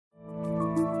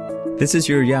This is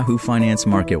your Yahoo Finance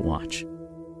Market Watch.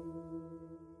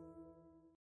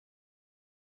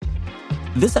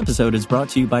 This episode is brought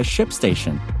to you by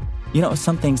ShipStation. You know,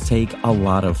 some things take a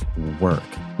lot of work,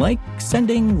 like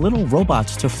sending little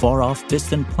robots to far-off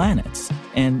distant planets.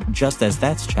 And just as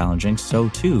that's challenging, so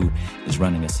too is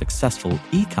running a successful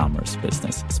e-commerce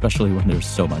business, especially when there's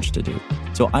so much to do.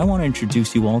 So I want to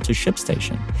introduce you all to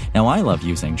ShipStation. Now, I love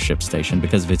using ShipStation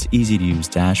because of its easy-to-use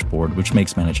dashboard, which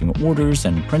makes managing orders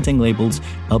and printing labels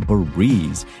a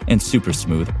breeze and super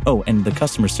smooth. Oh, and the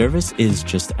customer service is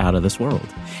just out of this world.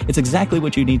 It's exactly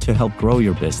what you need to help grow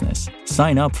your business.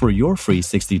 Sign up for your free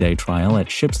 60-day trial at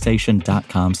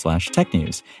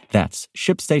shipstation.com/technews. That's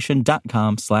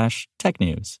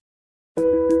shipstation.com/technews.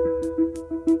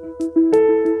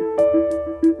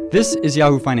 This is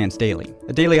Yahoo Finance Daily,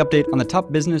 a daily update on the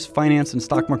top business, finance, and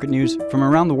stock market news from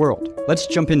around the world. Let's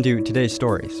jump into today's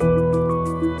stories.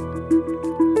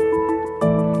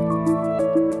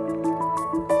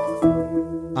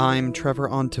 I'm Trevor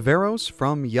Ontiveros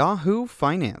from Yahoo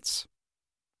Finance.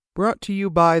 Brought to you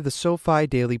by the SoFi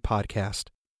Daily Podcast.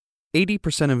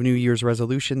 80% of New Year's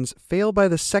resolutions fail by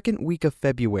the second week of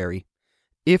February.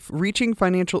 If reaching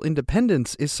financial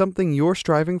independence is something you're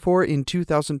striving for in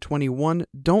 2021,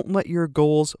 don't let your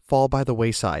goals fall by the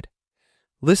wayside.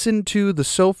 Listen to the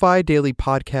SoFi Daily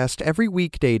Podcast every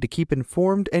weekday to keep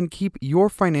informed and keep your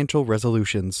financial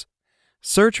resolutions.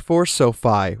 Search for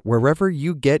SoFi wherever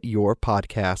you get your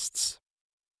podcasts.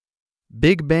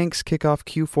 Big banks kick off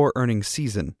Q4 earnings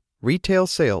season. Retail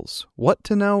sales. What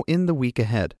to know in the week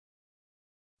ahead.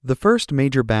 The first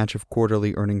major batch of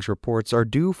quarterly earnings reports are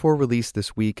due for release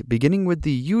this week, beginning with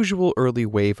the usual early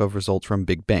wave of results from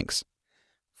big banks.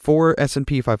 For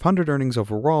S&P 500 earnings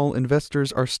overall,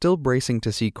 investors are still bracing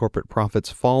to see corporate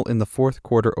profits fall in the fourth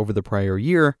quarter over the prior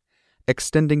year,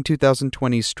 extending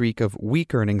 2020's streak of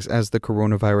weak earnings as the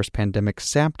coronavirus pandemic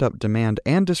sapped up demand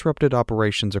and disrupted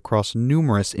operations across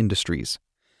numerous industries.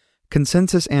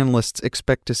 Consensus analysts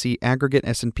expect to see aggregate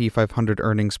S&P 500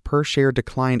 earnings per share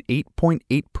decline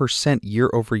 8.8%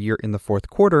 year-over-year in the fourth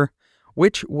quarter,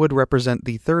 which would represent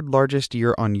the third largest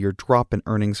year-on-year drop in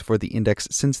earnings for the index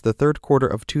since the third quarter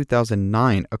of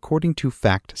 2009, according to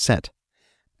FactSet.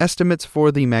 Estimates for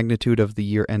the magnitude of the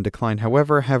year-end decline,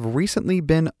 however, have recently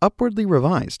been upwardly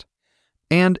revised.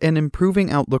 And an improving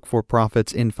outlook for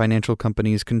profits in financial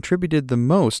companies contributed the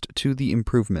most to the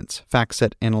improvements,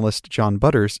 FactSet analyst John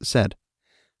Butters said.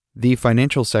 The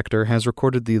financial sector has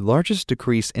recorded the largest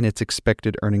decrease in its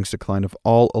expected earnings decline of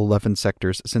all 11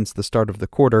 sectors since the start of the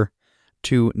quarter,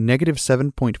 to negative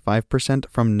 7.5%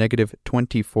 from negative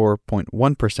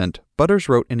 24.1%, Butters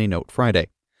wrote in a note Friday.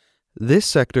 This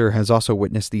sector has also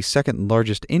witnessed the second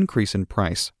largest increase in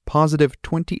price, positive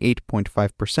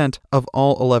 28.5% of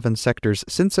all 11 sectors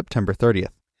since September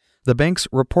 30th. The banks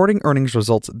reporting earnings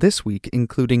results this week,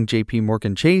 including JP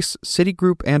Morgan Chase,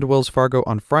 Citigroup, and Wells Fargo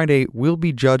on Friday, will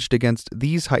be judged against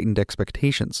these heightened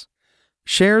expectations.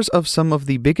 Shares of some of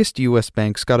the biggest U.S.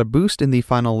 banks got a boost in the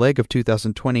final leg of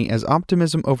 2020 as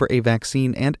optimism over a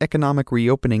vaccine and economic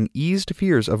reopening eased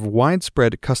fears of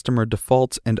widespread customer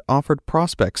defaults and offered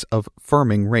prospects of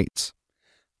firming rates.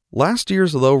 Last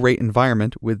year's low-rate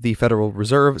environment, with the Federal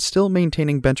Reserve still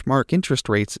maintaining benchmark interest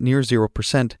rates near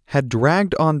 0%, had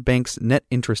dragged on banks' net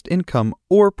interest income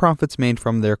or profits made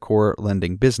from their core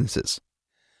lending businesses.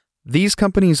 These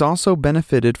companies also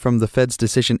benefited from the Fed's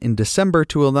decision in December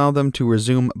to allow them to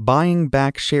resume buying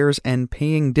back shares and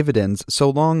paying dividends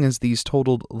so long as these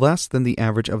totaled less than the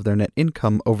average of their net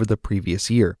income over the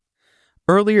previous year.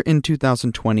 Earlier in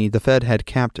 2020, the Fed had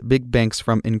capped big banks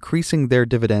from increasing their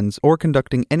dividends or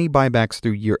conducting any buybacks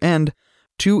through year-end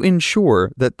to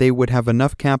ensure that they would have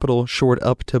enough capital shored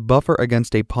up to buffer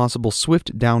against a possible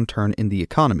swift downturn in the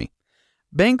economy.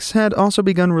 Banks had also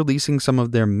begun releasing some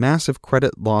of their massive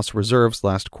credit loss reserves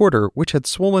last quarter, which had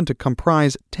swollen to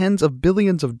comprise tens of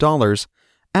billions of dollars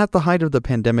at the height of the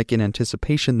pandemic in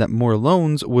anticipation that more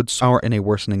loans would soar in a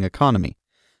worsening economy.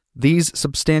 These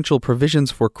substantial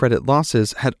provisions for credit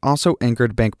losses had also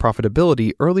anchored bank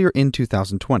profitability earlier in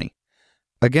 2020.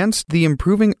 Against the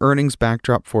improving earnings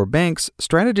backdrop for banks,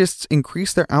 strategists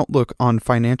increased their outlook on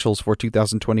financials for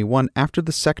 2021 after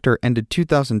the sector ended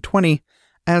 2020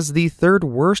 as the third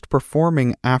worst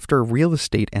performing after real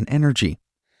estate and energy.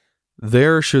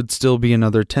 There should still be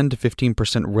another 10 to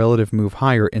 15% relative move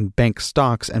higher in bank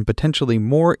stocks and potentially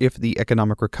more if the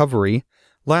economic recovery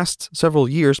lasts several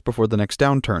years before the next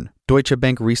downturn, Deutsche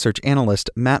Bank research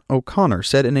analyst Matt O'Connor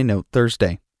said in a note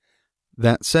Thursday.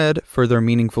 That said, further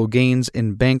meaningful gains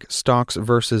in bank stocks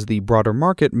versus the broader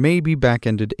market may be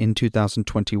back-ended in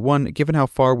 2021 given how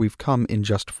far we've come in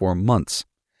just 4 months.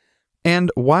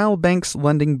 And while banks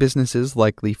lending businesses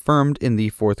likely firmed in the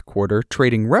fourth quarter,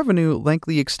 trading revenue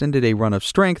likely extended a run of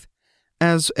strength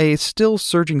as a still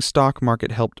surging stock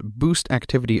market helped boost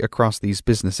activity across these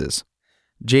businesses.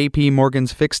 JP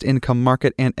Morgan's fixed income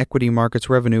market and equity markets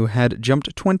revenue had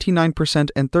jumped 29%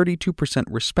 and 32%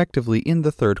 respectively in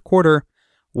the third quarter,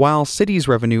 while Citi's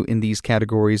revenue in these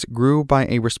categories grew by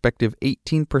a respective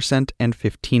 18% and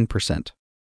 15%.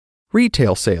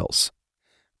 Retail sales.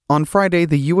 On Friday,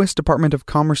 the U.S. Department of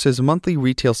Commerce's monthly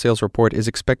retail sales report is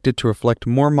expected to reflect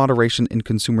more moderation in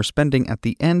consumer spending at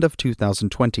the end of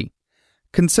 2020.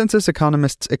 Consensus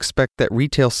economists expect that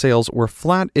retail sales were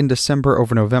flat in December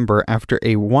over November after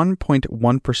a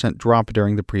 1.1% drop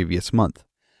during the previous month.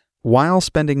 While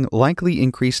spending likely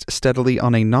increased steadily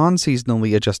on a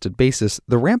non-seasonally adjusted basis,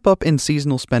 the ramp-up in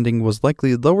seasonal spending was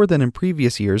likely lower than in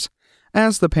previous years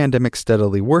as the pandemic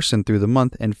steadily worsened through the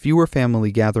month and fewer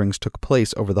family gatherings took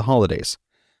place over the holidays.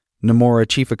 Nomura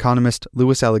chief economist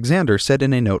Louis Alexander said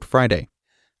in a note Friday,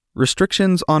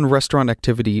 "Restrictions on restaurant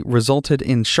activity resulted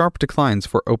in sharp declines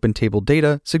for OpenTable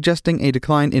data, suggesting a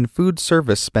decline in food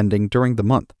service spending during the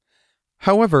month.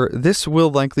 However, this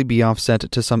will likely be offset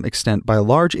to some extent by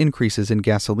large increases in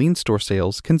gasoline store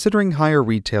sales, considering higher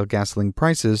retail gasoline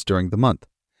prices during the month."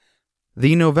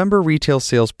 The November retail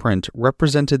sales print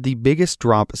represented the biggest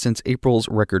drop since April's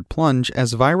record plunge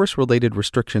as virus-related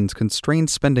restrictions constrained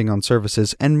spending on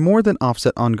services and more than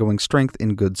offset ongoing strength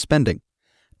in goods spending.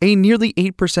 A nearly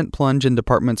 8% plunge in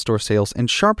department store sales and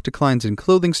sharp declines in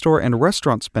clothing store and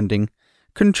restaurant spending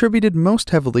contributed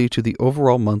most heavily to the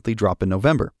overall monthly drop in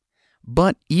November.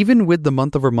 But even with the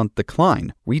month-over-month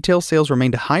decline, retail sales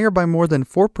remained higher by more than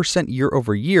 4%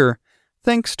 year-over-year,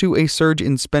 thanks to a surge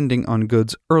in spending on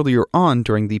goods earlier on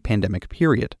during the pandemic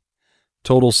period.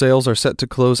 Total sales are set to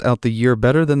close out the year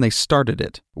better than they started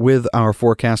it, with our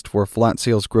forecast for flat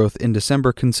sales growth in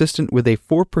December consistent with a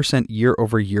 4%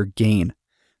 year-over-year gain.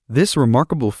 This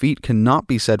remarkable feat cannot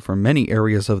be said for many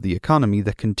areas of the economy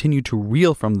that continue to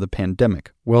reel from the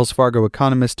pandemic, Wells Fargo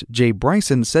economist Jay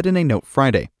Bryson said in a note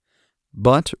Friday.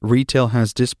 But retail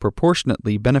has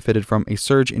disproportionately benefited from a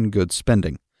surge in goods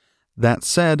spending. That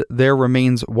said, there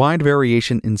remains wide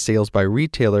variation in sales by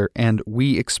retailer, and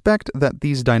we expect that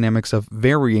these dynamics of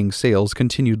varying sales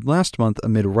continued last month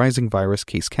amid rising virus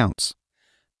case counts.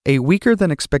 A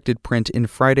weaker-than-expected print in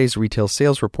Friday's retail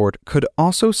sales report could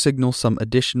also signal some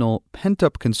additional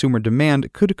pent-up consumer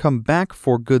demand could come back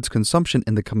for goods consumption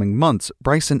in the coming months,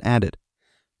 Bryson added.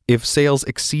 If sales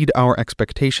exceed our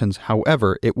expectations,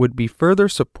 however, it would be further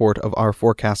support of our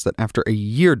forecast that after a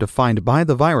year defined by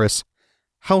the virus,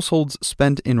 households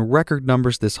spent in record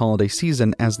numbers this holiday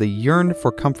season as they yearn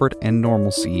for comfort and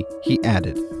normalcy, he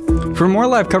added. For more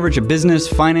live coverage of business,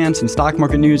 finance, and stock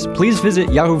market news, please visit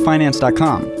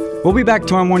yahoofinance.com. We'll be back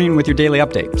tomorrow morning with your daily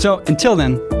update. So until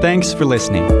then, thanks for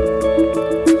listening.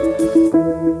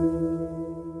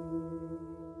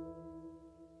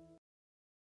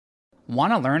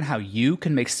 Want to learn how you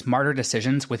can make smarter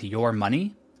decisions with your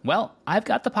money? Well, I've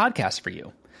got the podcast for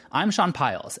you. I'm Sean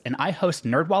Piles, and I host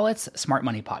NerdWallet's Smart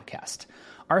Money Podcast.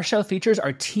 Our show features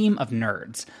our team of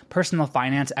nerds, personal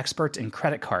finance experts in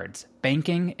credit cards,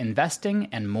 banking, investing,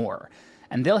 and more.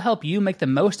 And they'll help you make the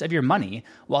most of your money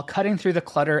while cutting through the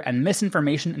clutter and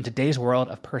misinformation in today's world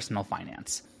of personal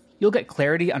finance. You'll get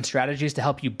clarity on strategies to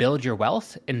help you build your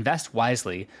wealth, invest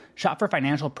wisely, shop for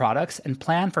financial products, and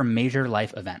plan for major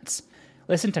life events.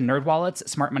 Listen to NerdWallet's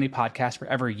Smart Money Podcast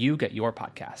wherever you get your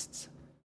podcasts.